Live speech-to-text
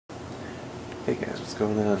Hey guys, what's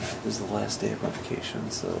going on? This is the last day of my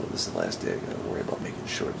vacation, so this is the last day I gotta worry about making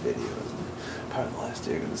short videos, and part of the last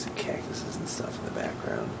day you're gonna see cactuses and stuff in the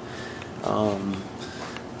background.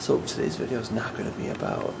 So today's video is not gonna be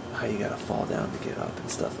about how you gotta fall down to get up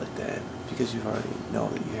and stuff like that, because you already know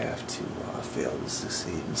that you have to fail to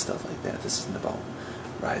succeed and stuff like that. This isn't about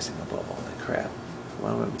rising above all that crap.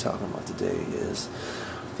 What I'm gonna be talking about today is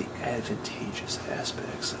the advantageous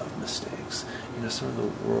aspects of mistakes. You know, some of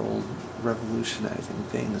the world revolutionizing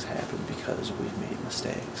things happen because we've made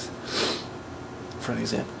mistakes. For an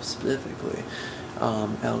example, specifically,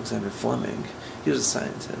 Alexander Fleming, he was a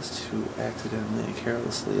scientist who accidentally and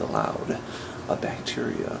carelessly allowed a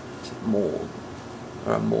bacteria to mold,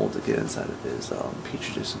 or a mold to get inside of his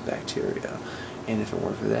petri dish of bacteria. And if it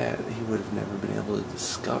weren't for that, he would have never been able to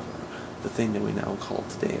discover the thing that we now call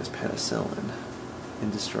today as penicillin.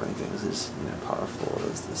 And destroying things as powerful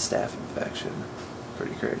as the staph infection.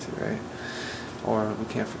 Pretty crazy, right? Or we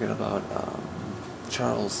can't forget about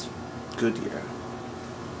Charles Goodyear.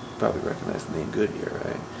 Probably recognize the name Goodyear,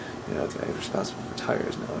 right? You know, the guy responsible for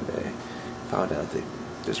tires nowadays. Found out that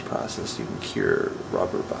this process you can cure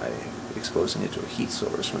rubber by exposing it to a heat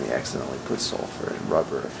source when he accidentally put sulfur and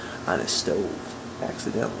rubber on his stove.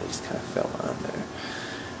 Accidentally, just kind of fell on there.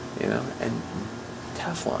 You know, and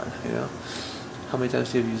Teflon, you know. How many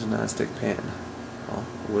times do you have used a non-stick pan? Well,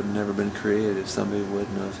 it would have never been created if somebody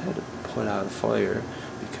wouldn't have had to put out a fire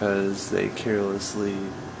because they carelessly,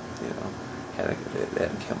 had a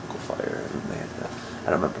chemical fire. And they had to, I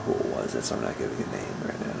don't remember who it was, that's why I'm not giving a name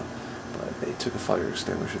right now. But they took a fire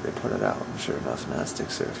extinguisher, they put it out, and sure enough,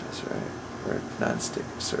 non-stick surface, right? Or non-stick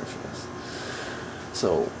surface.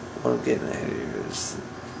 So, what I'm getting at here is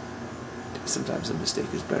sometimes a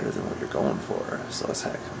mistake is better than what you're going for, so let's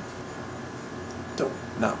hack them.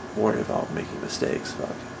 Don't not worry about making mistakes.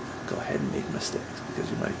 Fuck, go ahead and make mistakes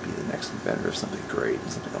because you might be the next inventor of something great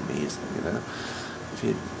and something amazing. You know, if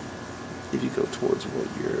you go towards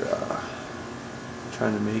what you're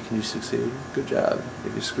trying to make and you succeed, good job.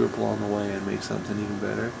 If you screw up along the way and make something even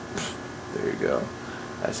better, there you go.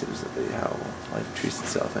 That seems to be how life treats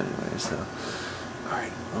itself anyway. So, all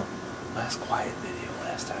right, well, last quiet video.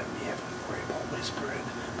 Last time you have to worry about whispering.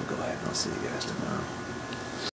 But go ahead and I'll see you guys tomorrow.